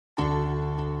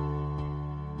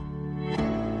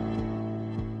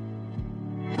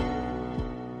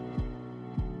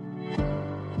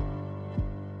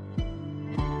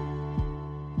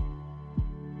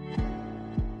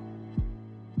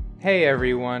Hey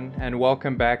everyone, and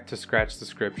welcome back to Scratch the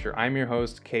Scripture. I'm your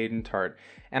host, Caden Tart,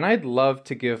 and I'd love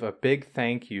to give a big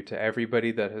thank you to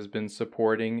everybody that has been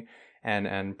supporting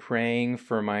and praying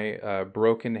for my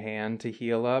broken hand to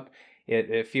heal up.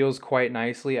 It feels quite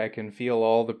nicely. I can feel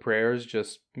all the prayers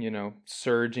just,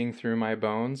 surging through my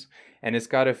bones, and it's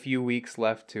got a few weeks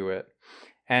left to it.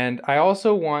 And I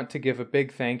also want to give a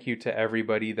big thank you to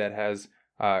everybody that has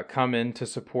come in to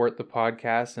support the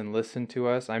podcast and listen to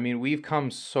us. I mean, we've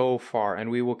come so far and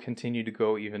we will continue to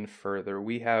go even further.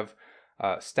 We have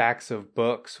stacks of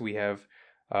books. We have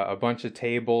a bunch of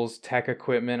tables, tech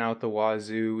equipment out the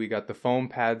wazoo. We got the foam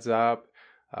pads up,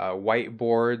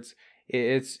 whiteboards.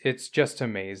 It's just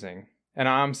amazing. And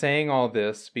I'm saying all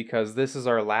this because this is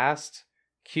our last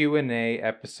Q&A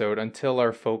episode until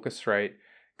our Focusrite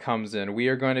comes in. We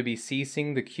are going to be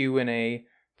ceasing the Q&A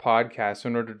podcast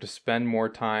in order to spend more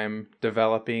time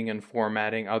developing and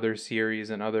formatting other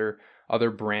series and other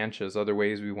branches, other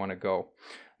ways we want to go.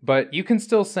 But you can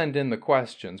still send in the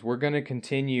questions. We're going to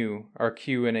continue our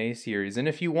Q&A series. And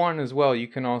if you want as well, you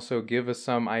can also give us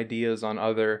some ideas on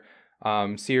other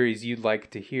series you'd like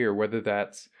to hear, whether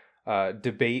that's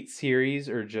debate series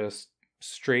or just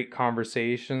straight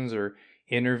conversations or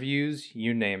interviews,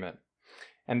 you name it.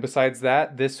 And besides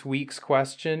that, this week's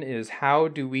question is, how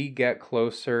do we get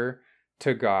closer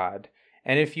to God?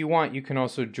 And if you want, you can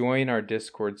also join our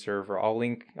Discord server.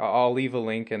 I'll leave a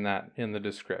link in the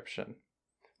description.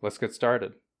 Let's get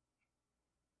started.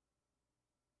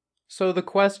 So the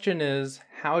question is,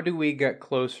 how do we get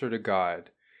closer to God?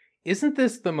 Isn't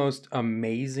this the most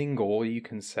amazing goal you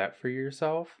can set for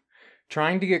yourself?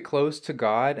 Trying to get close to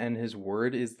God and His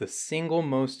Word is the single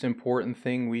most important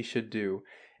thing we should do.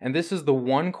 And this is the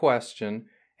one question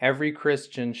every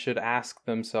Christian should ask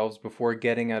themselves before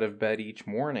getting out of bed each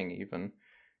morning even.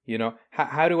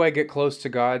 How do I get close to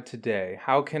God today?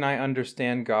 How can I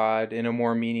understand God in a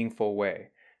more meaningful way?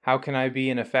 How can I be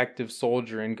an effective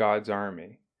soldier in God's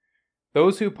army?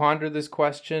 Those who ponder this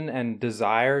question and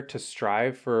desire to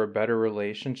strive for a better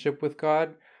relationship with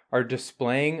God are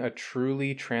displaying a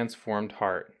truly transformed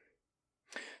heart.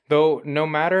 Though no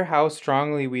matter how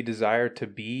strongly we desire to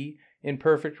be in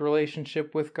perfect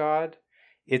relationship with God,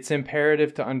 it's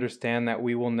imperative to understand that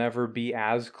we will never be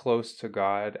as close to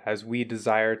God as we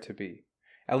desire to be,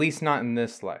 at least not in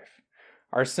this life.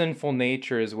 Our sinful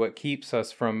nature is what keeps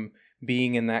us from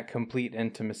being in that complete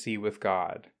intimacy with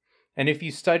God. And if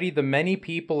you study the many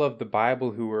people of the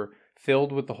Bible who were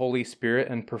filled with the Holy Spirit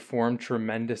and performed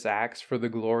tremendous acts for the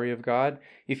glory of God,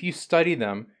 if you study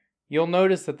them, you'll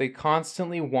notice that they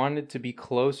constantly wanted to be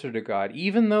closer to God.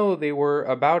 Even though they were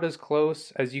about as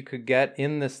close as you could get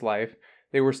in this life,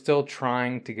 they were still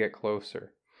trying to get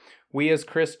closer. We as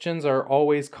Christians are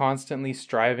always constantly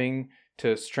striving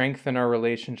to strengthen our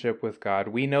relationship with God.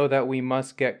 We know that we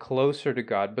must get closer to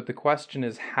God, but the question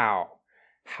is how?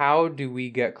 How do we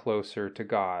get closer to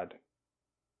God?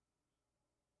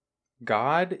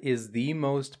 God is the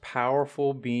most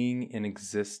powerful being in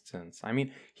existence. I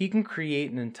mean, He can create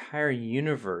an entire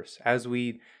universe as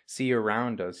we see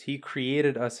around us. He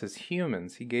created us as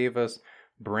humans. He gave us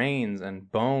brains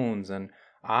and bones and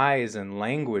eyes and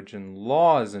language and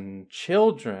laws and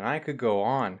children. I could go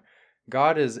on.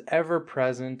 God is ever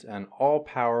present and all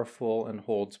powerful and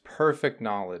holds perfect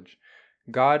knowledge.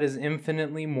 God is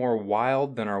infinitely more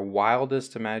wild than our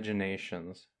wildest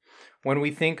imaginations. When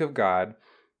we think of God,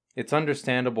 it's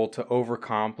understandable to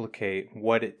overcomplicate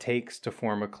what it takes to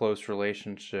form a close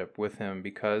relationship with Him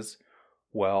because,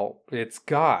 well, it's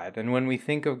God. And when we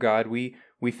think of God, we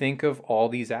think of all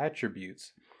these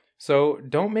attributes. So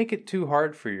don't make it too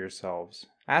hard for yourselves.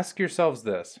 Ask yourselves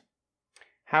this: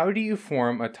 how do you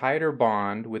form a tighter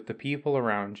bond with the people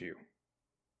around you?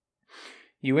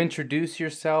 You introduce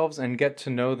yourselves and get to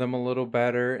know them a little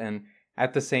better, and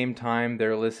at the same time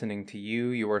they're listening to you.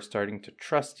 You are starting to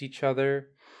trust each other.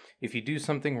 If you do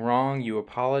something wrong, you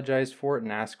apologize for it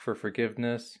and ask for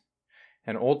forgiveness.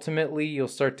 And ultimately, you'll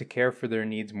start to care for their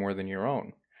needs more than your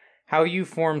own. How you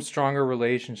form stronger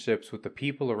relationships with the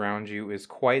people around you is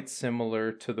quite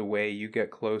similar to the way you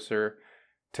get closer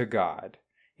to God.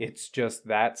 It's just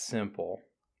that simple.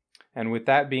 And with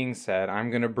that being said,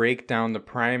 I'm going to break down the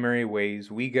primary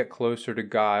ways we get closer to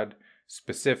God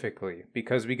specifically,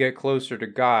 because we get closer to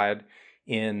God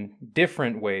in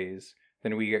different ways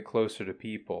than we get closer to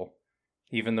people,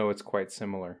 even though it's quite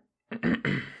similar.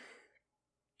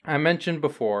 I mentioned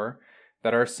before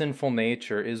that our sinful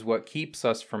nature is what keeps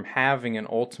us from having an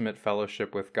ultimate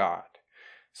fellowship with God.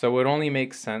 So it only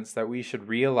makes sense that we should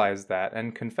realize that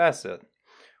and confess it.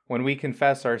 When we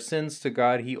confess our sins to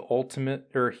God,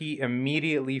 He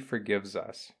immediately forgives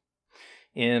us.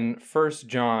 In 1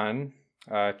 John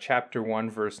chapter 1,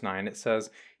 verse 9, it says,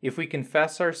 "If we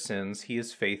confess our sins, he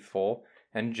is faithful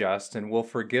and just and will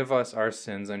forgive us our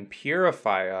sins and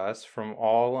purify us from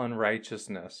all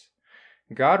unrighteousness."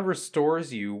 God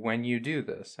restores you when you do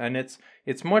this, and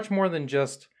it's much more than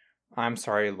just, "I'm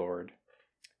sorry, Lord."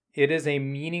 It is a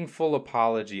meaningful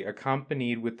apology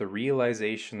accompanied with the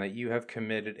realization that you have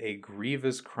committed a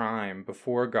grievous crime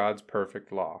before God's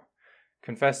perfect law.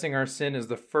 Confessing our sin is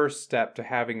the first step to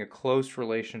having a close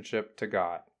relationship to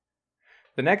God.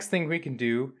 The next thing we can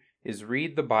do is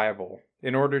read the Bible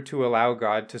in order to allow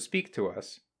God to speak to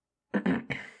us.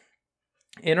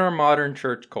 In our modern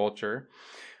church culture,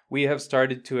 we have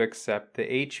started to accept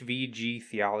the HVG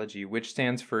theology, which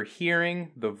stands for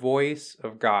Hearing the Voice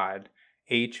of God,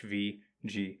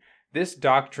 HVG. This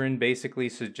doctrine basically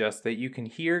suggests that you can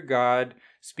hear God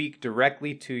speak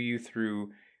directly to you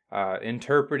through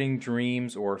interpreting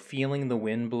dreams or feeling the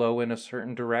wind blow in a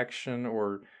certain direction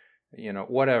or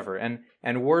whatever.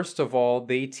 And worst of all,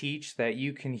 they teach that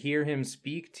you can hear him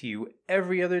speak to you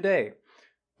every other day.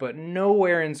 But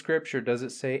nowhere in Scripture does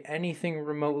it say anything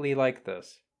remotely like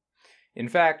this. In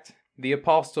fact, the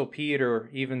Apostle Peter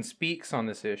even speaks on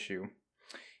this issue.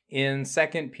 In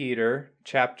 2 Peter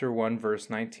chapter 1, verse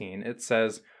 19, it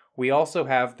says, "We also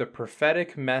have the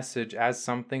prophetic message as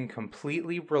something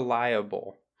completely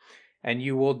reliable, and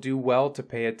you will do well to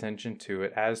pay attention to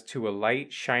it as to a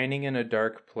light shining in a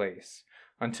dark place,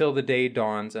 until the day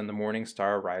dawns and the morning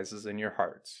star rises in your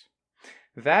hearts."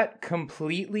 That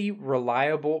completely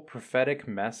reliable prophetic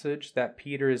message that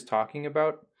Peter is talking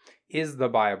about is the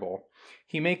Bible.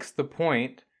 He makes the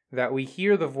point that we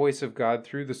hear the voice of God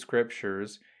through the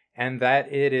Scriptures and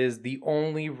that it is the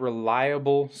only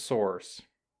reliable source.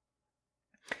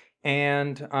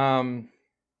 And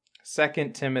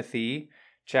 2 Timothy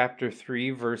chapter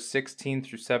 3, verse 16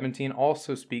 through 17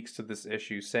 also speaks to this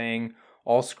issue, saying,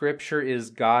 "All Scripture is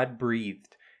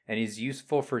God-breathed and is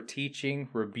useful for teaching,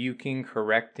 rebuking,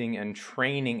 correcting, and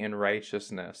training in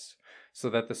righteousness, so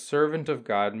that the servant of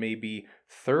God may be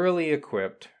thoroughly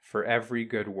equipped for every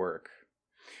good work."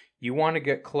 You want to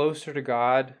get closer to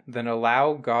God, then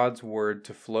allow God's word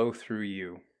to flow through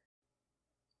you.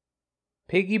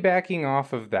 Piggybacking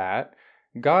off of that,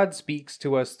 God speaks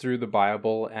to us through the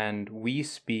Bible, and we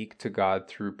speak to God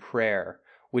through prayer,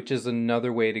 which is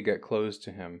another way to get close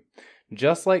to him.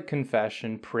 Just like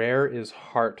confession, prayer is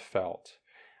heartfelt.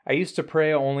 I used to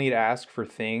pray only to ask for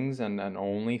things and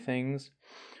only things.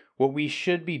 What we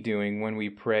should be doing when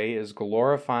we pray is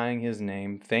glorifying his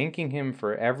name, thanking him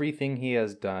for everything he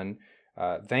has done,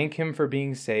 thank him for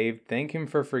being saved, thank him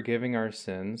for forgiving our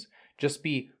sins. Just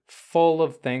be full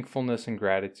of thankfulness and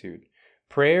gratitude.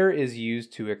 Prayer is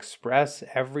used to express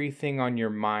everything on your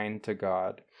mind to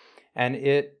God. And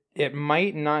it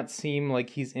might not seem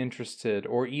like he's interested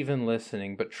or even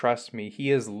listening, but trust me,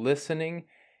 he is listening.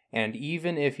 And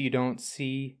even if you don't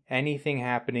see anything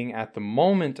happening at the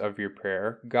moment of your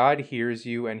prayer, God hears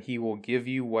you and he will give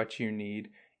you what you need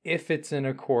if it's in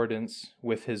accordance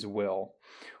with his will.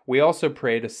 We also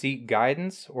pray to seek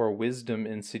guidance or wisdom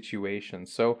in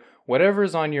situations. So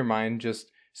whatever's on your mind,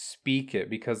 just speak it,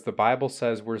 because the Bible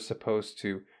says we're supposed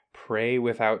to pray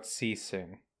without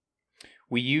ceasing.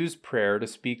 We use prayer to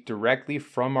speak directly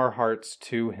from our hearts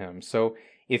to him. So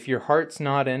if your heart's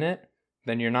not in it,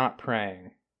 then you're not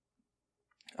praying.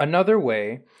 Another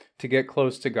way to get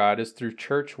close to God is through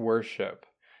church worship.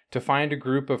 To find a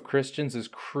group of Christians is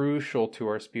crucial to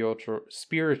our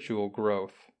spiritual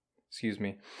growth.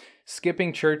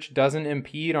 Skipping church doesn't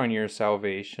impede on your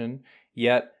salvation,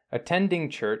 yet attending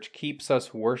church keeps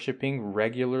us worshiping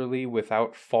regularly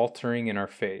without faltering in our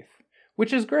faith,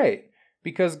 which is great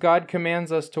because God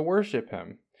commands us to worship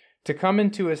him, to come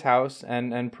into his house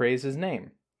and praise his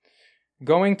name.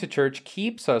 Going to church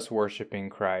keeps us worshiping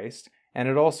Christ, and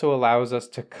it also allows us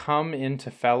to come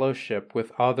into fellowship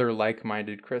with other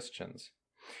like-minded Christians.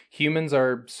 Humans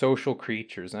are social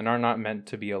creatures and are not meant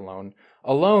to be alone.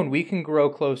 Alone, we can grow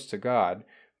close to God,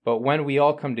 but when we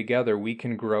all come together, we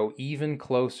can grow even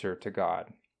closer to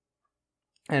God.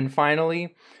 And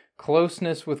finally,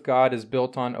 closeness with God is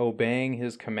built on obeying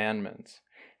his commandments.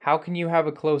 How can you have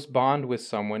a close bond with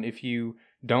someone if you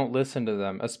don't listen to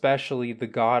them, especially the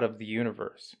God of the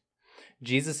universe?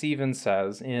 Jesus even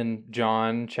says in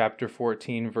John chapter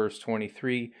 14, verse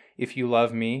 23, "If you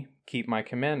love me, keep my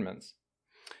commandments."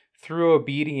 Through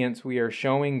obedience, we are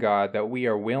showing God that we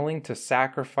are willing to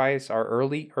sacrifice our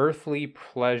earthly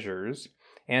pleasures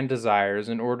and desires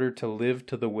in order to live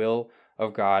to the will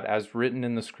of God as written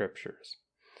in the Scriptures.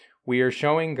 We are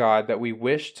showing God that we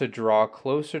wish to draw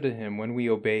closer to him when we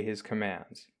obey his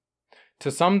commands.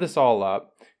 To sum this all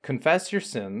up, confess your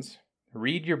sins,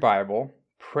 read your Bible,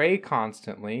 pray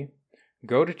constantly,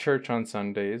 go to church on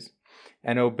Sundays,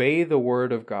 and obey the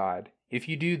Word of God. If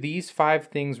you do these 5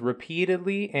 things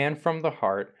repeatedly and from the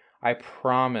heart, I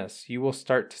promise you will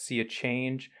start to see a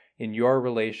change in your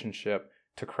relationship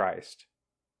to Christ.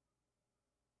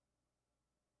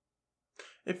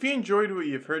 If you enjoyed what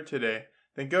you've heard today,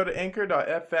 then go to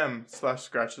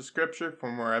anchor.fm/scratchthescripture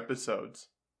for more episodes.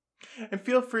 And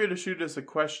feel free to shoot us a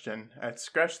question at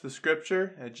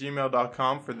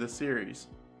scratchthescripture@gmail.com for this series.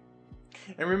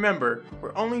 And remember,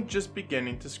 we're only just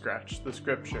beginning to scratch the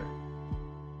scripture.